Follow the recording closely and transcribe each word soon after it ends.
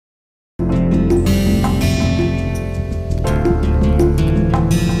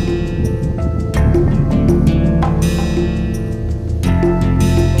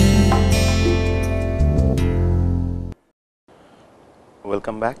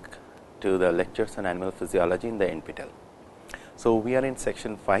welcome back to the lectures on animal physiology in the NPTEL. So, we are in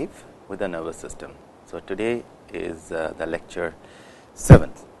section 5 with the nervous system. So, today is the lecture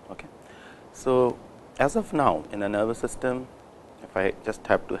 7th. Okay. So, as of now in the nervous system, if I just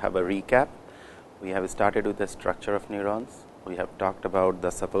have to have a recap, we have started with the structure of neurons. We have talked about the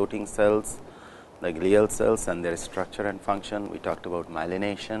supporting cells, the glial cells and their structure and function. We talked about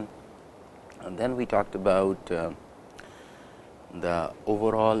myelination, and then we talked about the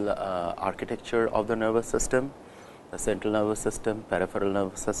overall architecture of the nervous system, the central nervous system, peripheral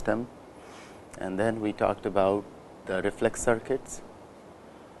nervous system, and then we talked about the reflex circuits,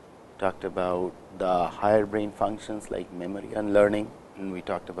 talked about the higher brain functions like memory and learning, and we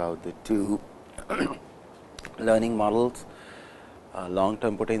talked about the two learning models,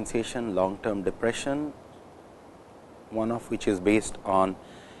 long-term potentiation, long-term depression, one of which is based on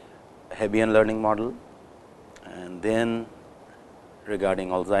Hebbian learning model, and then regarding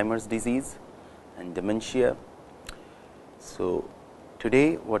Alzheimer's disease and dementia. So,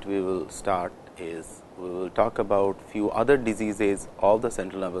 today what we will start is we will talk about few other diseases of the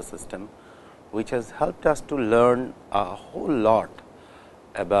central nervous system, which has helped us to learn a whole lot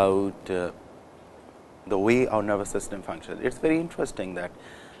about the way our nervous system functions. It is very interesting that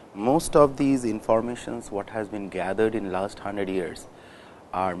most of these informations what has been gathered in last 100 years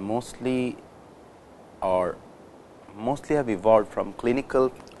are mostly have evolved from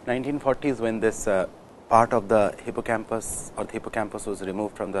clinical 1940s, when this part of the hippocampus or the hippocampus was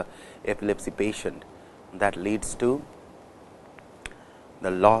removed from the epilepsy patient, that leads to the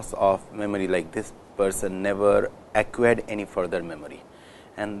loss of memory, like this person never acquired any further memory,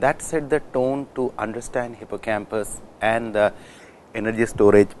 and that set the tone to understand hippocampus and the energy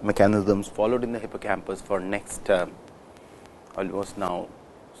storage mechanisms followed in the hippocampus for next almost now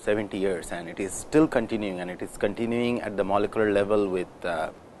 70 years, and it is still continuing, and it is continuing at the molecular level with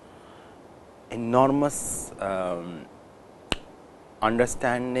enormous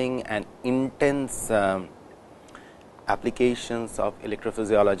understanding and intense applications of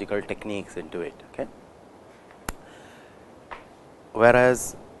electrophysiological techniques into it. Okay.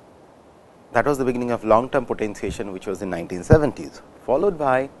 Whereas, that was the beginning of long-term potentiation, which was in 1970s, followed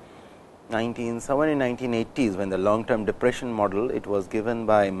by somewhere in 1980s, when the long-term depression model, it was given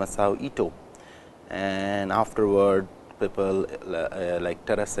by Masao Ito, and afterward people like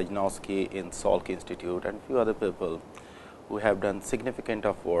Taras Sajnowski in Salk Institute and few other people who have done significant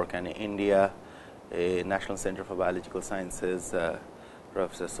of work, and in India, National Center for Biological Sciences,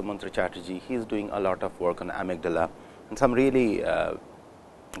 Professor Sumantra Chatterjee, he is doing a lot of work on amygdala, and some really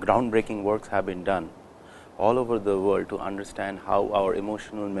groundbreaking works have been done all over the world to understand how our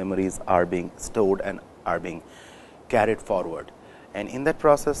emotional memories are being stored and are being carried forward. And in that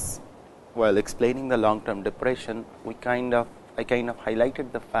process, while explaining the long-term depression, I kind of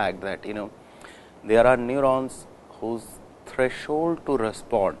highlighted the fact that there are neurons whose threshold to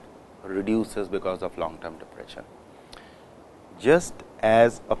respond reduces because of long-term depression, just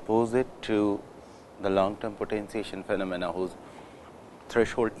as opposite to the long-term potentiation phenomena whose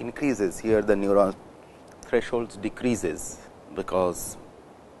threshold increases. Here the neuron thresholds decreases because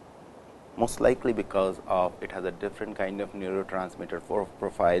most likely because of it has a different kind of neurotransmitter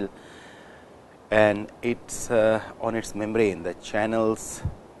profile, and it's on its membrane, the channels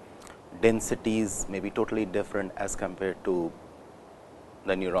densities may be totally different as compared to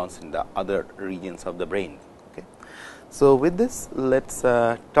the neurons in the other regions of the brain. Okay. So, with this, let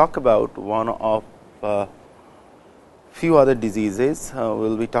us talk about one of few other diseases. We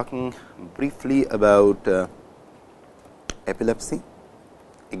will be talking briefly about epilepsy,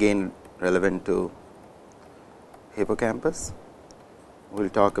 again relevant to hippocampus. We will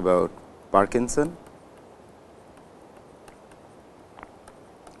talk about Parkinson's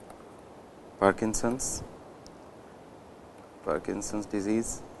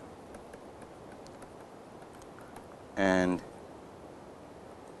disease, and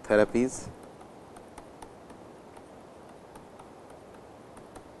therapies,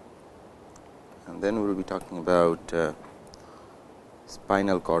 and then we will be talking about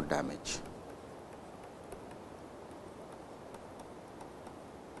spinal cord damage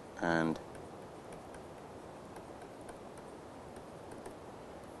and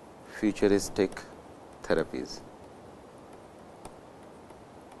futuristic therapies.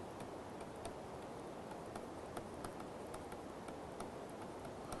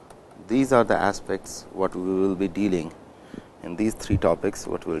 These are the aspects what we will be dealing in these three topics.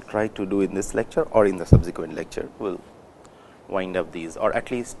 What we will try to do in this lecture or in the subsequent lecture, we will wind up these, or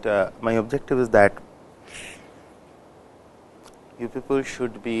at least my objective is that you people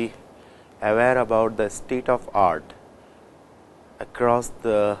should be aware about the state of art across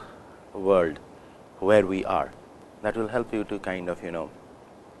the world where we are. That will help you to kind of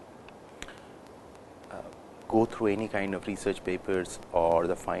go through any kind of research papers or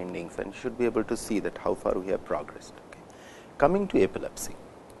the findings, and you should be able to see that how far we have progressed. Okay. Coming to epilepsy,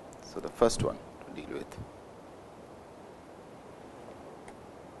 so the first one to deal with.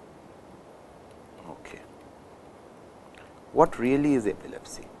 Okay. What really is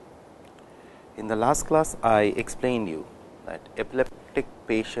epilepsy? In the last class, I explained you that epileptic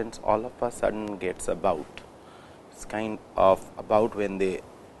patients all of a sudden gets about. It's kind of about when the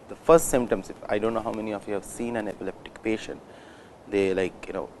first symptoms. If I don't know how many of you have seen an epileptic patient, they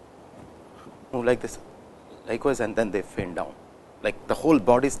move like this, likewise, and then they faint down. Like the whole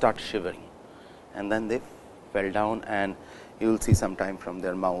body starts shivering, and then they fell down, and you will see sometime from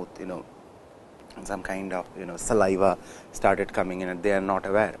their mouth, and some kind of saliva started coming in, and they are not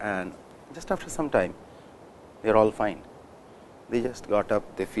aware. And just after some time, they are all fine. They just got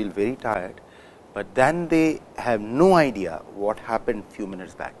up. They feel very tired. But then they have no idea what happened few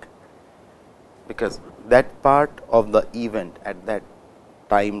minutes back, because that part of the event at that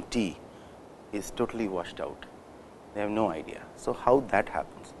time t is totally washed out. They have no idea. So, how that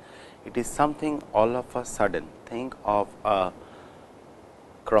happens? It is something all of a sudden. Think of a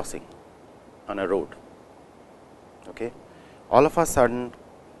crossing on a road. Okay, all of a sudden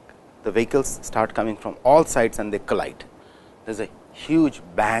the vehicles start coming from all sides and they collide. There is a huge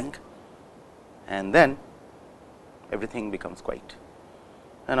bang. And then everything becomes quiet,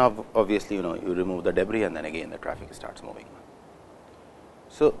 and obviously you remove the debris, and then again the traffic starts moving.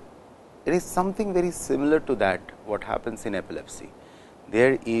 So, it is something very similar to that what happens in epilepsy.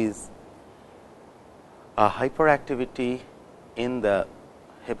 There is a hyperactivity in the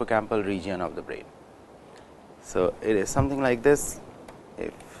hippocampal region of the brain. So, it is something like this.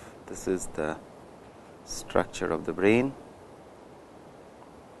 If this is the structure of the brain,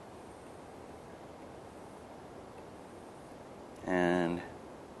 and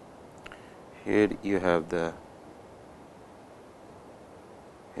here you have the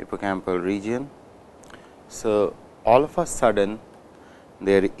hippocampal region. So, all of a sudden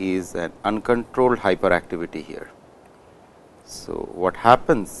there is an uncontrolled hyperactivity here. So, what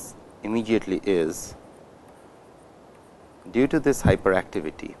happens immediately is, due to this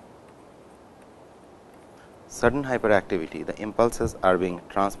hyperactivity, sudden hyperactivity, the impulses are being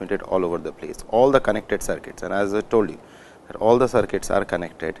transmitted all over the place, all the connected circuits, and as I told you, all the circuits are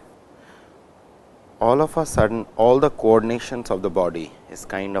connected. All of a sudden, all the coordinations of the body is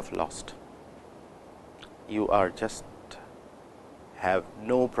kind of lost. You are just have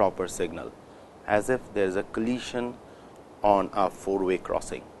no proper signal, as if there is a collision on a four-way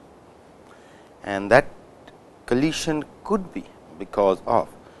crossing, and that collision could be because of,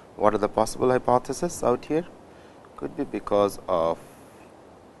 what are the possible hypotheses out here? Could be because of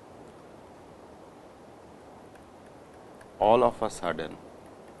all of a sudden,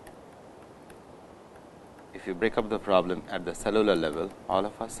 if you break up the problem at the cellular level, all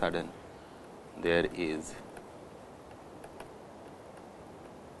of a sudden there is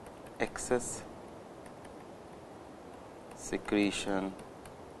excess secretion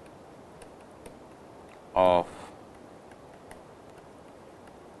of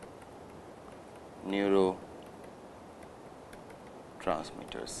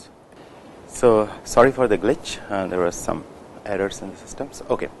neurotransmitters. So, sorry for the glitch, there were some errors in the systems.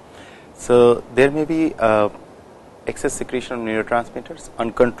 Okay. So, there may be excess secretion of neurotransmitters,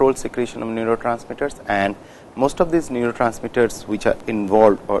 uncontrolled secretion of neurotransmitters, and most of these neurotransmitters which are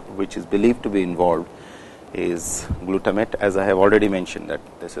involved or which is believed to be involved is glutamate. As I have already mentioned, that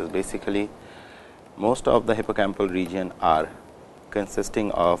this is basically most of the hippocampal region are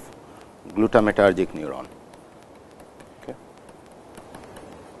consisting of glutamatergic neuron.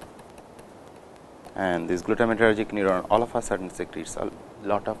 And this glutamatergic neuron all of a sudden secretes a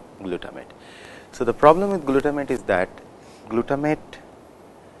lot of glutamate. So, the problem with glutamate is that glutamate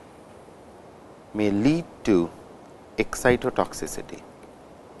may lead to excitotoxicity.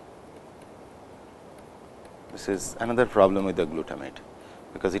 This is another problem with the glutamate,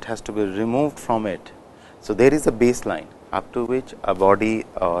 because it has to be removed from it. So, there is a baseline up to which a body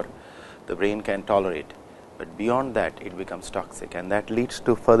or the brain can tolerate, but beyond that it becomes toxic, and that leads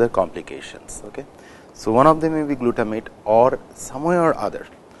to further complications. Okay. So, one of them may be glutamate, or some way or other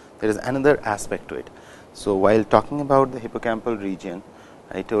there is another aspect to it. So, while talking about the hippocampal region,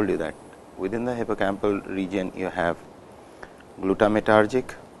 I told you that within the hippocampal region you have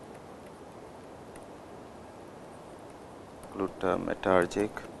glutamatergic, GABAergic,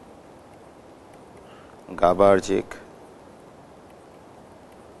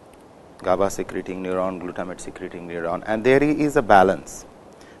 GABA secreting neuron, glutamate secreting neuron, and there is a balance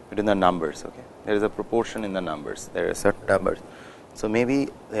between the numbers. Okay, there is a proportion in the numbers. There are certain numbers. So maybe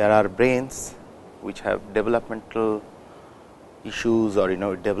there are brains which have developmental issues, or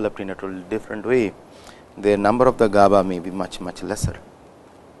developed in a totally different way. Their number of the GABA may be much lesser.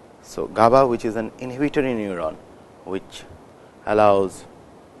 So GABA, which is an inhibitory neuron, which allows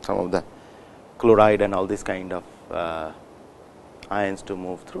some of the chloride and all this kind of ions to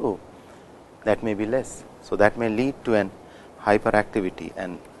move through, that may be less. So that may lead to an hyperactivity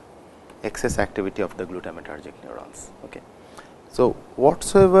and excess activity of the glutamatergic neurons. Okay. So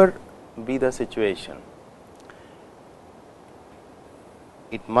whatsoever be the situation,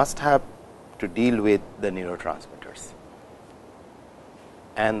 it must have to deal with the neurotransmitters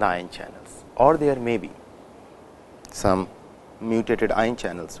and the ion channels, or there may be some mutated ion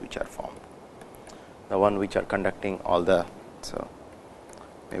channels which are formed, the one which are conducting all the, so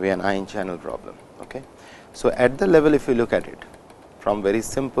maybe an ion channel problem. Okay. So at the level, if you look at it from very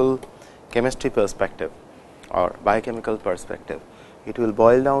simple chemistry perspective or biochemical perspective, it will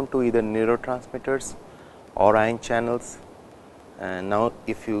boil down to either neurotransmitters or ion channels. And now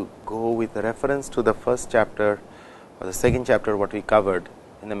if you go with a reference to the first chapter or the second chapter what we covered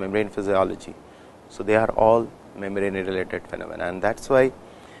in the membrane physiology, so they are all membrane related phenomena, and that is why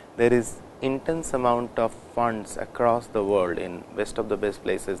there is intense amount of funds across the world in best of the best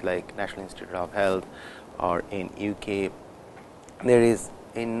places like National Institute of Health or in UK. There is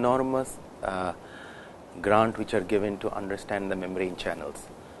enormous grant which are given to understand the membrane channels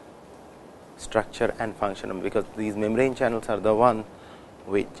structure and function, because these membrane channels are the one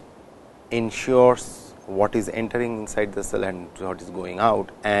which ensures what is entering inside the cell and what is going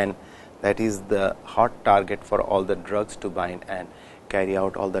out, and that is the hot target for all the drugs to bind and carry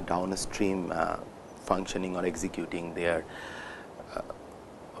out all the downstream functioning or executing their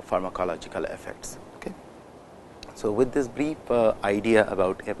pharmacological effects. Okay. So with this brief idea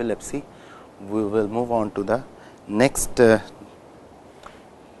about epilepsy, we will move on to the next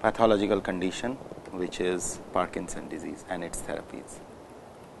pathological condition, which is Parkinson disease and its therapies.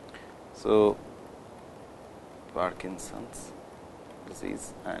 So Parkinson's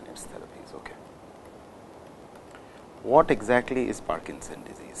disease and its therapies. Okay. What exactly is Parkinson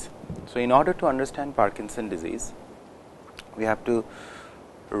disease? So in order to understand Parkinson disease, we have to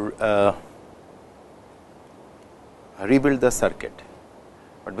rebuild the circuit.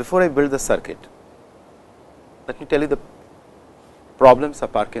 But before I build the circuit, let me tell you the problems a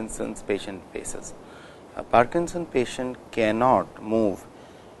Parkinson's patient faces. A Parkinson patient cannot move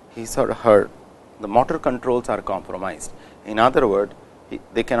his or her, the motor controls are compromised. In other words,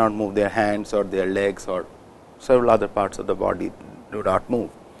 they cannot move their hands or their legs or several other parts of the body do not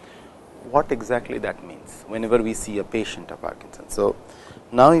move. What exactly that means whenever we see a patient of Parkinson? So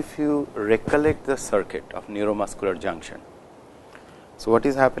now if you recollect the circuit of neuromuscular junction, so what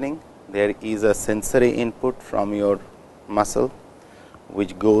is happening? There is a sensory input from your muscle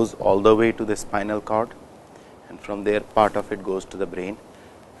which goes all the way to the spinal cord, and from there part of it goes to the brain.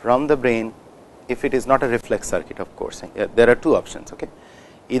 From the brain, if it is not a reflex circuit, of course, there are two options. Okay.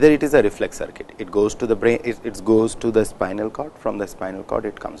 Either it is a reflex circuit, it goes to the brain, it goes to the spinal cord, from the spinal cord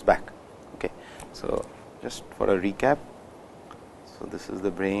it comes back. Okay. So just for a recap, so this is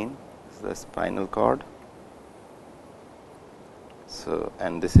the brain, this is the spinal cord, so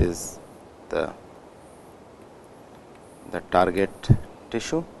and this is the target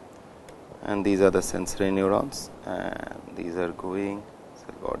tissue, and these are the sensory neurons, and these are going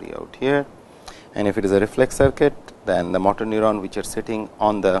cell body out here. And if it is a reflex circuit, then the motor neuron which are sitting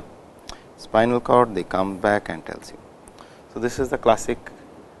on the spinal cord, they come back and tells you. So this is the classic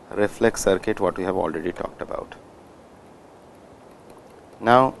reflex circuit what we have already talked about.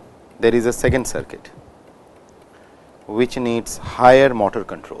 Now there is a second circuit which needs higher motor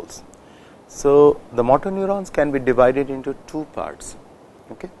controls. So the motor neurons can be divided into two parts.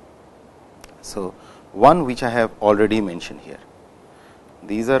 Okay. So one which I have already mentioned here,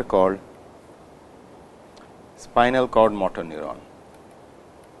 these are called spinal cord motor neuron.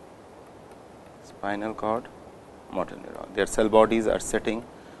 Spinal cord motor neuron. Their cell bodies are sitting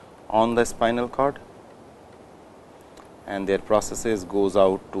on the spinal cord, and their processes goes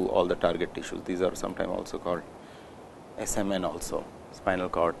out to all the target tissues. These are sometimes also called SMN, also spinal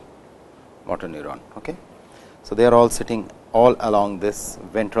cord motor neuron. Okay. So they are all sitting all along this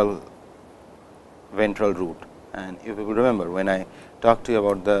ventral root. And if you remember when I talked to you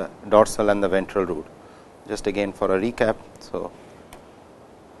about the dorsal and the ventral root, just again for a recap. So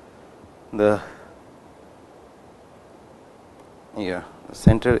the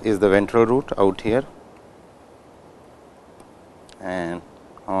center is the ventral root out here, and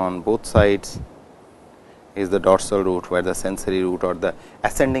on on both sides is the dorsal root, where the sensory root or the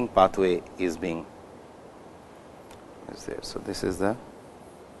ascending pathway is being there. So, this is the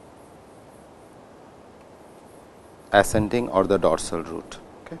ascending or the dorsal root.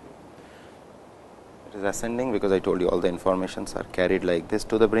 Okay. It is ascending because I told you all the informations are carried like this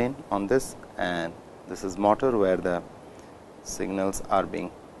to the brain on this, and this is motor, where the signals are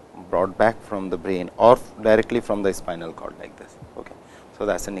being brought back from the brain or directly from the spinal cord like this. Okay. So,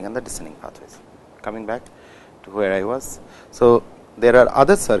 the ascending and the descending pathways. Coming back to where I was. So, there are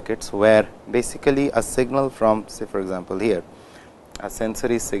other circuits where basically a signal from, say for example, here a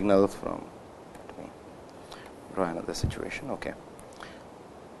sensory signal from, let me draw another situation. Okay.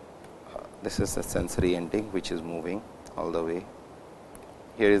 This is the sensory ending which is moving all the way.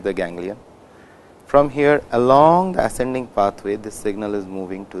 Here is the ganglion. From here along the ascending pathway, this signal is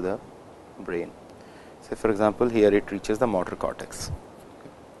moving to the brain. Say for example, here it reaches the motor cortex.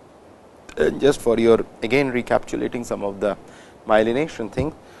 And just for your again recapitulating some of the myelination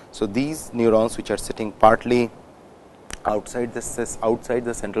thing. So, these neurons which are sitting partly outside the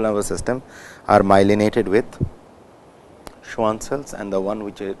central nervous system are myelinated with Schwann cells, and the one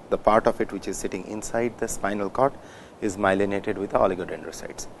which is the part of it which is sitting inside the spinal cord is myelinated with the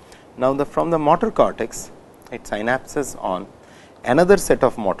oligodendrocytes. Now, from the motor cortex, it synapses on another set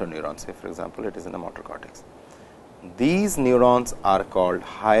of motor neurons. Say for example, it is in the motor cortex. These neurons are called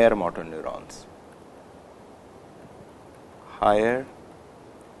higher motor neurons. Higher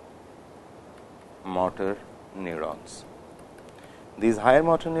motor neurons. These higher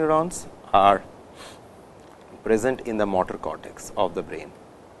motor neurons are present in the motor cortex of the brain.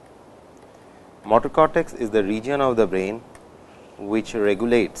 Motor cortex is the region of the brain which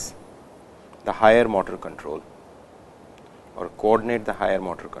regulates the higher motor control or coordinate the higher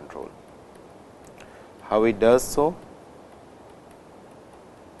motor control. How it does so?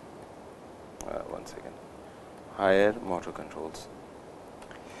 One second. Higher motor controls.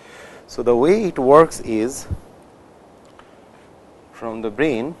 So, the way it works is from the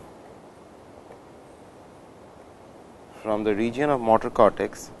brain, from the region of motor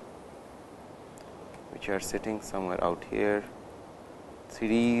cortex, which are sitting somewhere out here,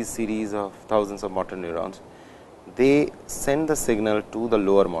 series of thousands of motor neurons, they send the signal to the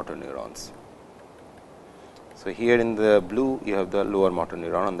lower motor neurons. So, here in the blue you have the lower motor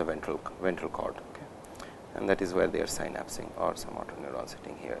neuron on the ventral cord, okay, and that is where they are synapsing, or some motor neuron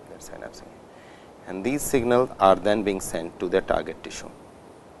sitting here, they are synapsing, and these signals are then being sent to the target tissue,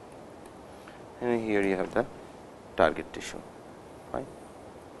 and here you have the target tissue, right.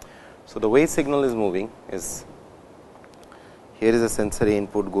 So, the way signal is moving is, here is a sensory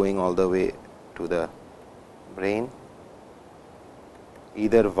input going all the way to the brain,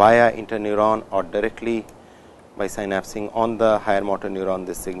 either via interneuron or directly by synapsing on the higher motor neuron.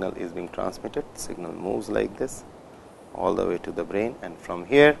 This signal is being transmitted, signal moves like this all the way to the brain, and from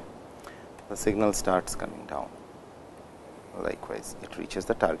here the signal starts coming down, likewise it reaches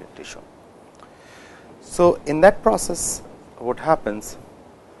the target tissue. So, in that process what happens,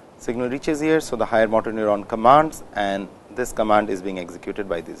 signal reaches here. So, the higher motor neuron commands, and this command is being executed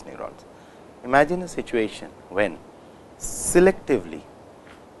by these neurons. Imagine a situation when selectively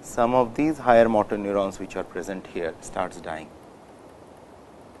some of these higher motor neurons which are present here starts dying.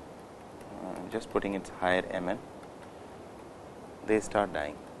 Just putting it higher MN, they start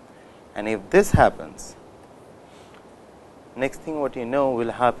dying, and if this happens, next thing what you know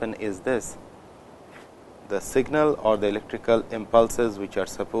will happen is this: the signal or the electrical impulses which are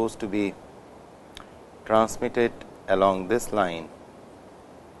supposed to be transmitted along this line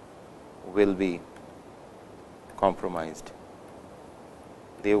will be compromised,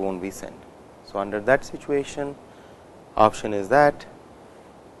 they will not be sent. So, under that situation, option is that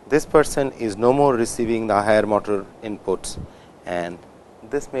this person is no more receiving the higher motor inputs, and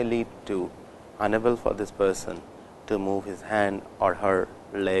this may lead to unable for this person to move his hand or her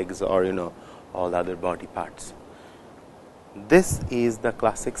legs, or all other body parts. This is the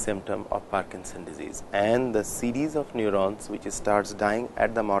classic symptom of Parkinson disease, and the series of neurons which starts dying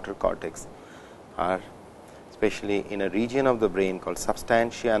at the motor cortex are especially in a region of the brain called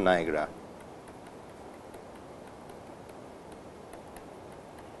substantia nigra.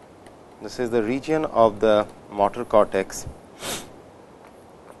 This is the region of the motor cortex,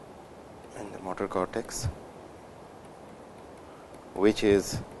 and the motor cortex which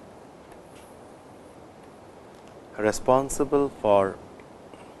is responsible for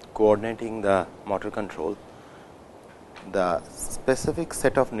coordinating the motor control. The specific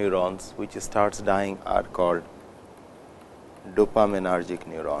set of neurons which starts dying are called dopaminergic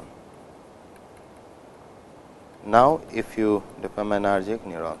neuron. Now, if you dopaminergic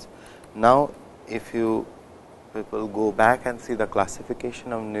neurons, Now, if you people go back and see the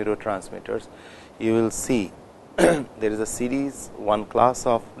classification of neurotransmitters, you will see there is a series, one class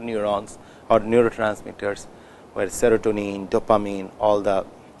of neurons or neurotransmitters, where serotonin, dopamine, all the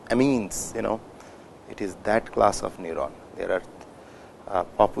amines, it is that class of neuron. There are a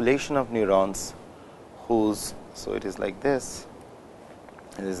population of neurons whose, so it is like this.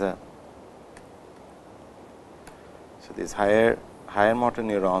 It is a, so these higher motor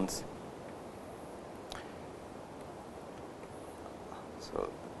neurons. So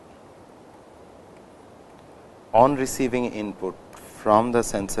on receiving input from the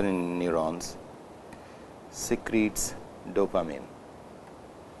sensory neurons, secretes dopamine.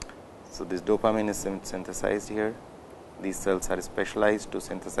 So this dopamine is synthesized here. These cells are specialized to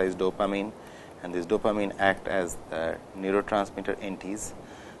synthesize dopamine, and this dopamine act as the neurotransmitter entities.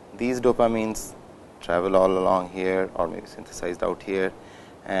 These dopamines travel all along here, or maybe synthesized out here,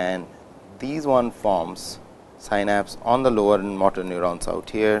 and these one forms synapse on the lower motor neurons out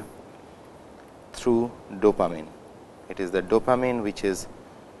here through dopamine. It is the dopamine which is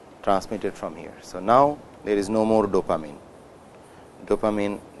transmitted from here. So now there is no more dopamine.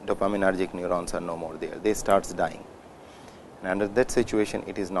 Dopaminergic neurons are no more there. They starts dying. And under that situation,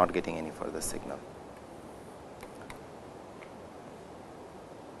 it is not getting any further signal.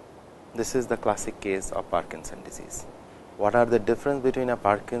 This is the classic case of Parkinson disease. What are the difference between a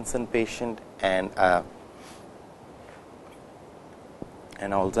Parkinson patient and an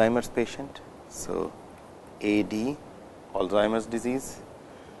Alzheimer's patient? So, AD, Alzheimer's disease,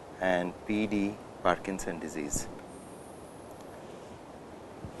 and PD, Parkinson disease.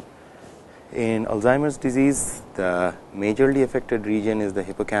 In Alzheimer's disease, the majorly affected region is the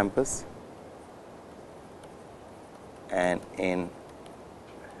hippocampus, and in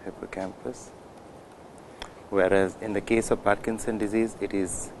hippocampus, whereas in the case of Parkinson disease, it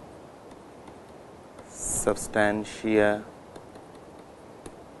is substantia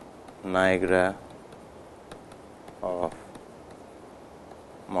nigra of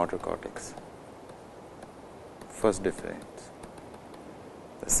motor cortex. First difference.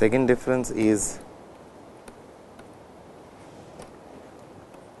 The second difference is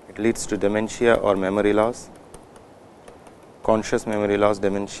it leads to dementia or memory loss, conscious memory loss,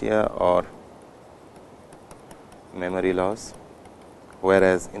 dementia or memory loss,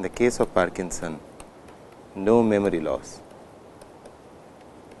 whereas in the case of Parkinson, no memory loss.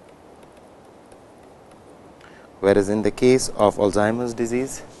 Whereas in the case of Alzheimer's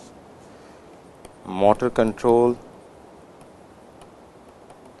disease, motor control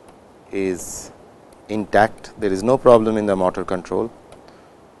is intact. There is no problem in the motor control.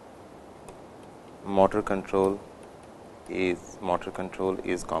 Motor control is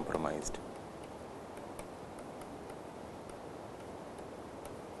compromised.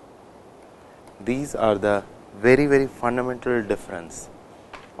 These are the very fundamental difference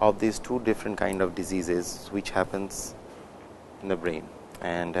of these two different kind of diseases which happens in the brain.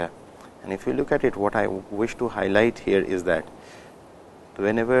 And if you look at it, what I wish to highlight here is that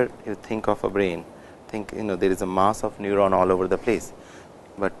whenever you think of a brain, think there is a mass of neuron all over the place.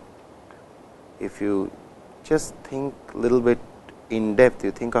 But if you just think a little bit in depth,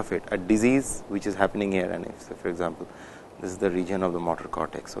 you think of it, a disease which is happening here, and if, for example, this is the region of the motor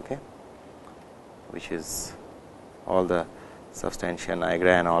cortex, okay, which is all the substantia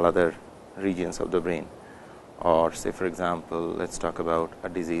nigra and all other regions of the brain. Or say, for example, let's talk about a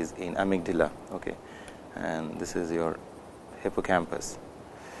disease in amygdala, okay, and this is your hippocampus.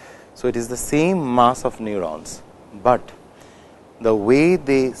 So it is the same mass of neurons, but the way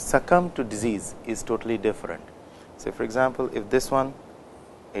they succumb to disease is totally different. Say, for example, if this one,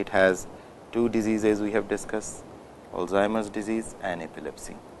 it has two diseases we have discussed, Alzheimer's disease and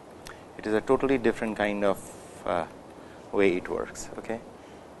epilepsy. It is a totally different kind of way it works, okay.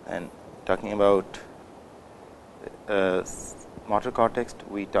 And talking about motor cortex,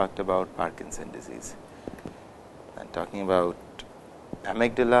 we talked about Parkinson disease, and talking about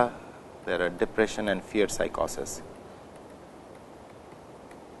amygdala, there are depression and fear psychosis.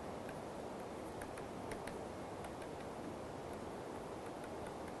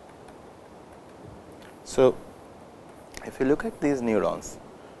 So if you look at these neurons,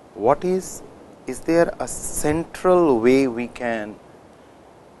 what is there a central way we can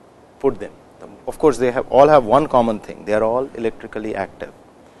put them? Of course, they all have one common thing, they are all electrically active,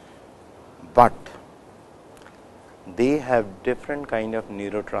 but they have different kind of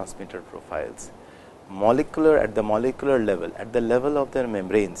neurotransmitter profiles. At the molecular level, at the level of their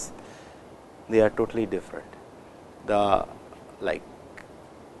membranes, they are totally different. The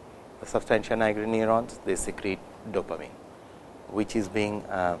substantia nigra neurons, they secrete dopamine, which is being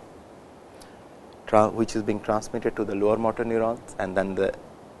which is being transmitted to the lower motor neurons, and then the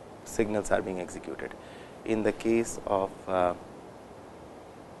signals are being executed. In the case of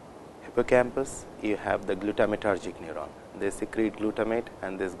hippocampus, you have the glutamatergic neuron. They secrete glutamate,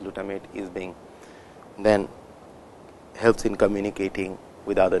 and this glutamate is being then helps in communicating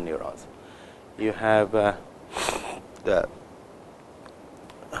with other neurons. You have the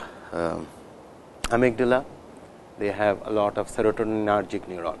amygdala. They have a lot of serotoninergic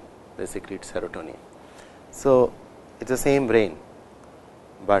neuron. They secrete serotonin. So, it is the same brain,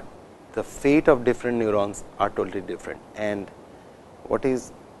 but the fate of different neurons are totally different. And what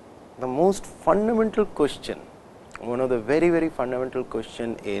is the most fundamental question, one of the very fundamental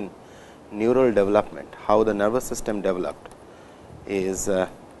question in neural development, how the nervous system developed, is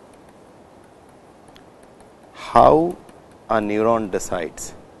how a neuron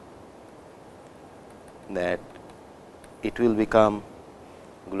decides that it will become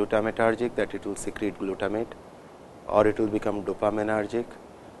glutamatergic, that it will secrete glutamate, or it will become dopaminergic,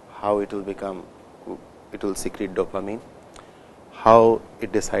 how it will secrete dopamine, how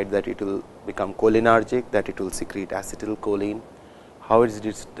it decides that it will become cholinergic, that it will secrete acetylcholine, how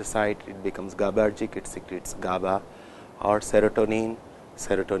it decides it becomes GABAergic, it secretes GABA, or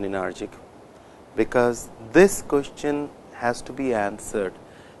serotoninergic, because this question has to be answered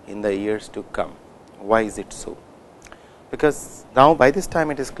in the years to come. Why is it so? Because now by this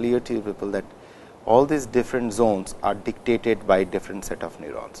time it is clear to you people that all these different zones are dictated by different set of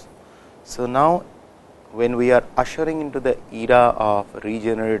neurons. So, now when we are ushering into the era of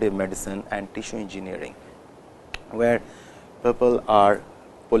regenerative medicine and tissue engineering, where people are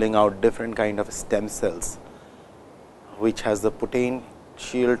pulling out different kind of stem cells, which has the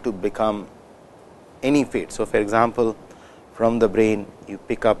potential to become any fate. So, for example, from the brain you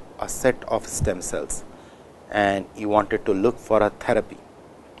pick up a set of stem cells and you wanted to look for a therapy.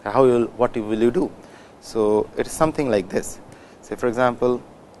 What will you do? So, it is something like this. Say for example,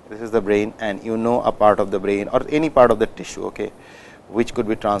 this is the brain, and you know a part of the brain or any part of the tissue, okay, which could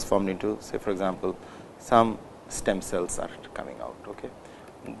be transformed into, say for example, some stem cells are coming out, okay.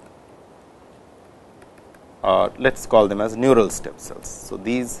 Let us call them as neural stem cells. So,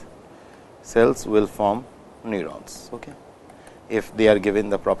 these cells will form neurons, okay. If they are given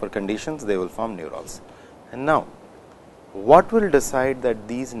the proper conditions, they will form neurons. And now, what will decide that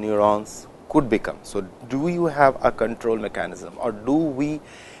these neurons could become? So, do you have a control mechanism, or do we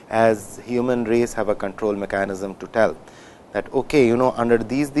as human race have a control mechanism to tell that okay, under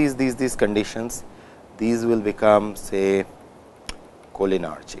these conditions, these will become say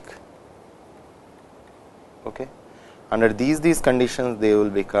cholinergic, okay. Under these conditions, they will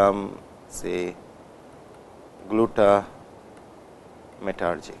become say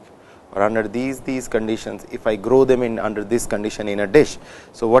glutamatergic, or under these conditions, if I grow them in under this condition in a dish.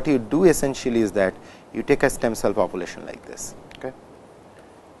 So, what you do essentially is that you take a stem cell population like this, okay.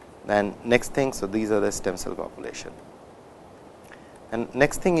 Then next thing, so these are the stem cell population, and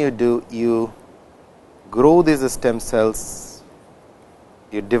next thing you do, you grow these stem cells,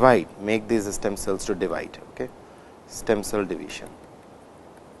 you divide, make these stem cells to divide, okay, stem cell division.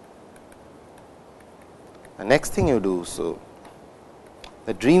 The next thing you do, so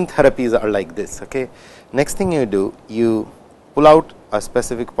the dream therapies are like this, okay. Next thing you do, you pull out a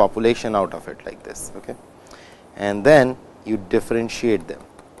specific population out of it like this, okay, and then you differentiate them.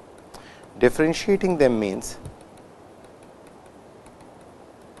 Differentiating them means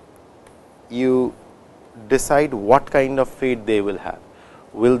you decide what kind of fate they will have.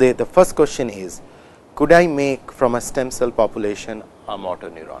 Will they? The first question is, could I make from a stem cell population a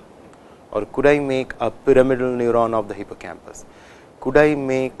motor neuron, or could I make a pyramidal neuron of the hippocampus? Could I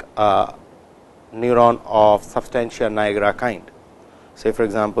make a neuron of substantia nigra kind? Say for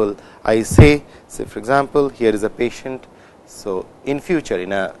example, I say for example, here is a patient. So, in future,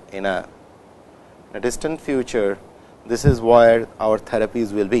 in a distant future, this is where our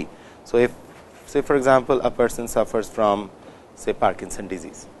therapies will be. So, if say for example, a person suffers from say Parkinson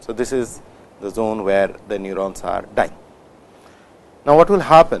disease. So, this is the zone where the neurons are dying. Now, what will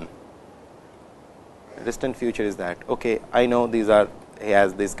happen? The distant future is that okay, I know these are, he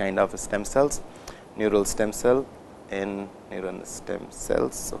has this kind of stem cells, neural stem cell in neural stem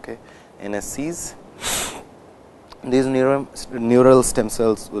cells, okay, NSCs. These neural stem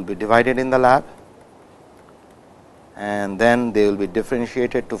cells will be divided in the lab, and then they will be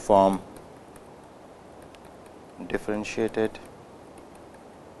differentiated to form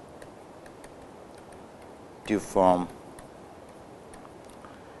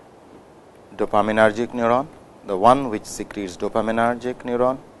dopaminergic neuron, the one which secretes dopaminergic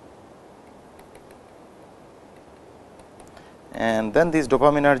neuron, and then these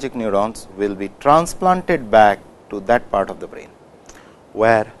dopaminergic neurons will be transplanted back to that part of the brain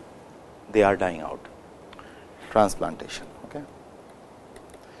where they are dying out. Transplantation, okay,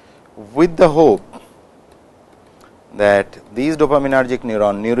 with the hope that these dopaminergic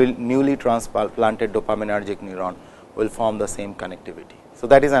newly transplanted dopaminergic neuron will form the same connectivity. So,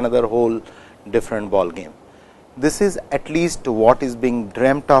 that is another whole different ball game. This is at least what is being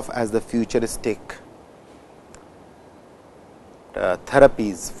dreamt of as the futuristic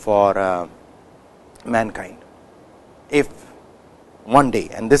therapies for mankind, if one day,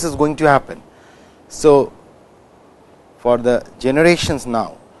 and this is going to happen. So, for the generations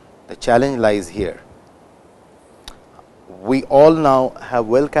now, the challenge lies here. We all now have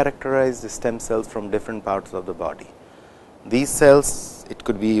well characterized stem cells from different parts of the body. These cells, it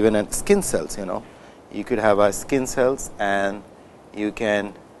could be even a skin cells, you could have a skin cells and you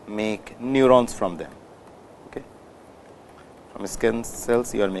can make neurons from them. Okay. From skin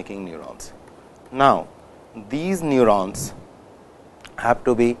cells you are making neurons. Now, these neurons have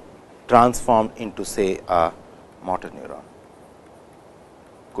to be transformed into, say, a motor neuron.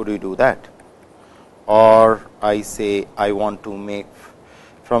 Could we do that? Or I say I want to make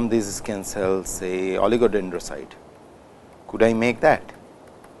from these skin cells, say, oligodendrocyte. Could I make that?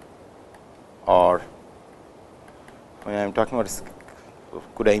 Or when I am talking about,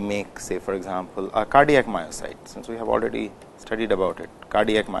 could I make, say, for example, a cardiac myocyte, since we have already studied about it,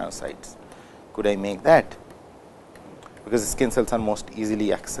 cardiac myocytes. Could I make that? Because skin cells are most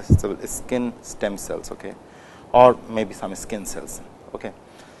easily accessible, skin stem cells, okay, or maybe some skin cells, okay.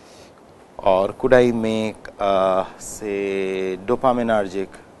 Or could I make, say, dopaminergic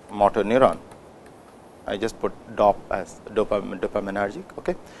motor neuron? I just put DOP as dopaminergic,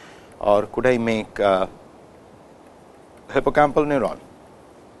 okay. Or could I make hippocampal neuron?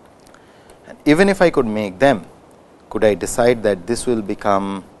 And even if I could make them, could I decide that this will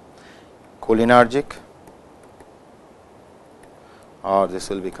become cholinergic or this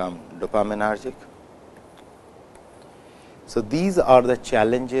will become dopaminergic? So, these are the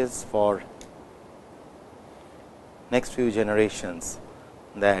challenges for next few generations,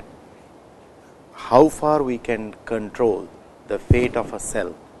 that how far we can control the fate of a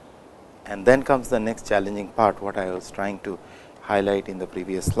cell. And then comes the next challenging part, what I was trying to highlight in the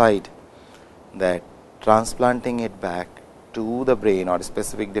previous slide, that transplanting it back to the brain or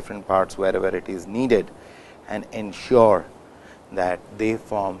specific different parts wherever it is needed, and ensure that they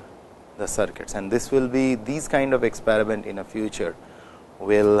form the circuits. And this will be, these kind of experiment in the future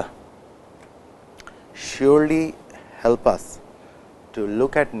will surely help us to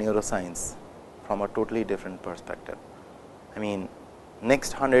look at neuroscience from a totally different perspective. I mean,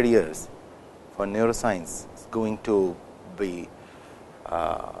 next 100 years for neuroscience is going to be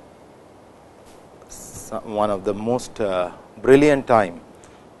one of the most brilliant time,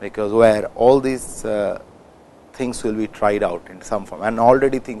 because where all these things will be tried out in some form, and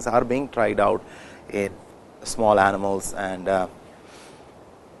already things are being tried out in small animals and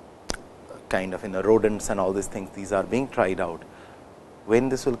kind of in the rodents and all these things, these are being tried out. When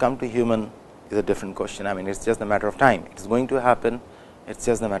this will come to human is a different question. I mean, it's just a matter of time. It is going to happen. It's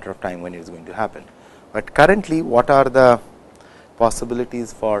just a matter of time when it is going to happen. But currently, what are the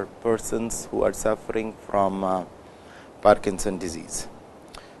possibilities for persons who are suffering from Parkinson disease?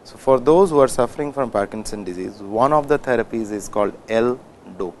 So, for those who are suffering from Parkinson disease, one of the therapies is called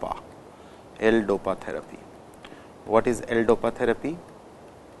L-DOPA, L-DOPA therapy. What is L-DOPA therapy?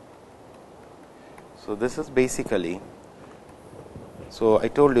 So, this is basically, so I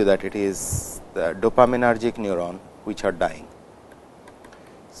told you that it is the dopaminergic neuron which are dying.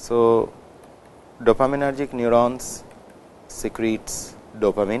 So, dopaminergic neurons secretes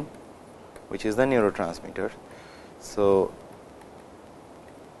dopamine, which is the neurotransmitter. So,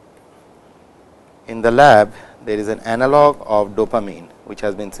 in the lab there is an analog of dopamine which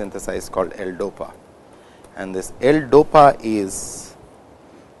has been synthesized called L-DOPA, and this L-DOPA is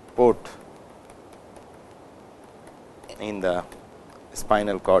put in the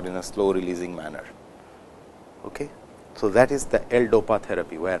spinal cord in a slow releasing manner. Okay. So, that is the L-DOPA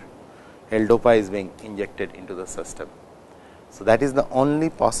therapy, where L-DOPA is being injected into the system. So, that is the only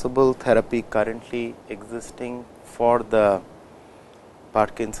possible therapy currently existing for the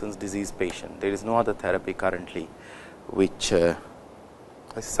Parkinson's disease patient. There is no other therapy currently which is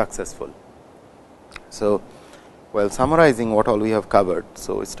successful. So, while summarizing what all we have covered,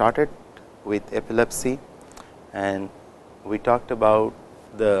 so we started with epilepsy, and we talked about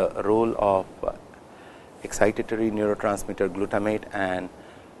the role of excitatory neurotransmitter glutamate, and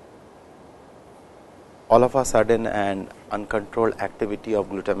all of a sudden and uncontrolled activity of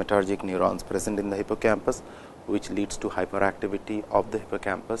glutamatergic neurons present in the hippocampus which leads to hyperactivity of the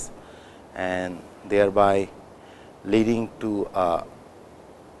hippocampus, and thereby leading to a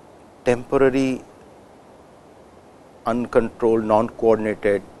temporary uncontrolled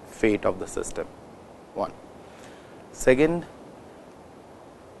non-coordinated fate of the system. One. Second,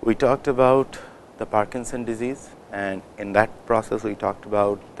 we talked about the Parkinson disease, and in that process we talked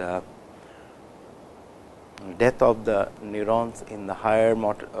about the death of the neurons in the higher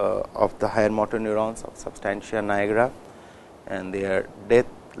motor neurons of substantia nigra, and their death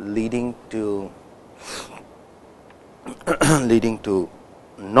leading to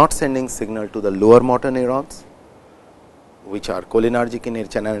not sending signal to the lower motor neurons, which are cholinergic in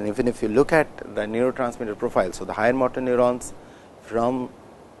nature. And even if you look at the neurotransmitter profile, so the higher motor neurons from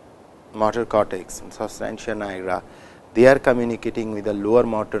motor cortex and substantia nigra, they are communicating with the lower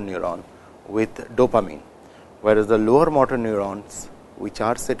motor neuron with dopamine, whereas the lower motor neurons, which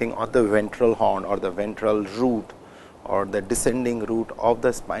are sitting on the ventral horn or the ventral root or the descending root of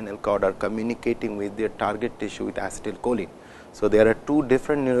the spinal cord, are communicating with their target tissue with acetylcholine. So, there are two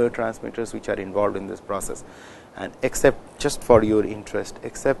different neurotransmitters which are involved in this process, and except, just for your interest,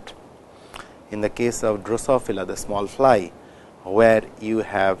 except in the case of Drosophila, the small fly, where you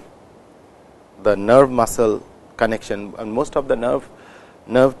have the nerve muscle connection, and most of the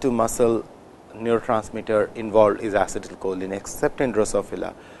nerve to muscle neurotransmitter involved is acetylcholine, except in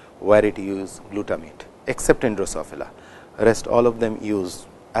Drosophila, where it use glutamate, except in Drosophila, rest all of them use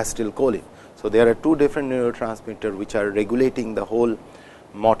acetylcholine. So, there are two different neurotransmitters which are regulating the whole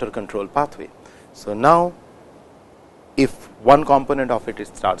motor control pathway. So, now if one component of it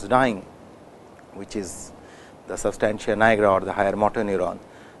starts dying, which is the substantia nigra or the higher motor neuron,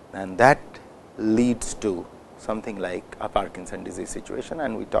 and that leads to something like a Parkinson disease situation,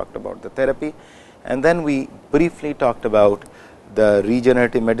 and we talked about the therapy. And then we briefly talked about the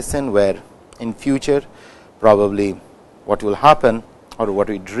regenerative medicine, where in future probably what will happen, or what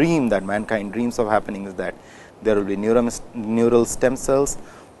we dream that mankind dreams of happening, is that there will be neural stem cells.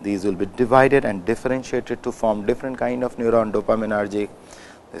 These will be divided and differentiated to form different kind of neuron, dopaminergic,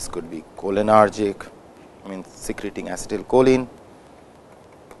 this could be cholinergic, secreting acetylcholine,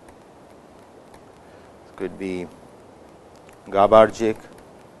 this could be GABAergic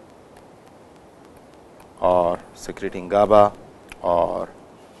or secreting GABA, or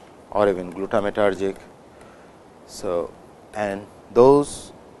even glutamatergic. So, and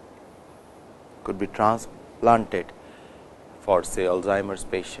those could be transplanted for, say, Alzheimer's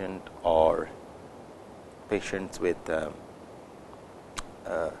patient or patients with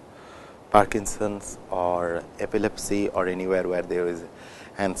Parkinson's or epilepsy, or anywhere where there is,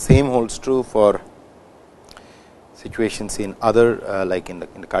 and same holds true for situations in other like in the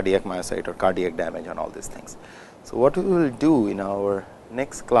cardiac myocyte or cardiac damage and all these things. So, what we will do in our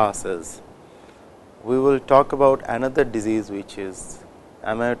next class is we will talk about another disease, which is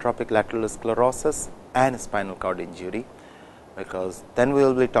amyotrophic lateral sclerosis and spinal cord injury, because then we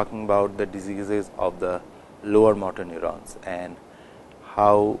will be talking about the diseases of the lower motor neurons and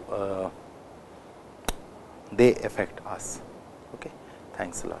how they affect us. Okay.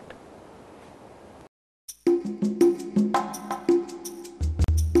 Thanks a lot.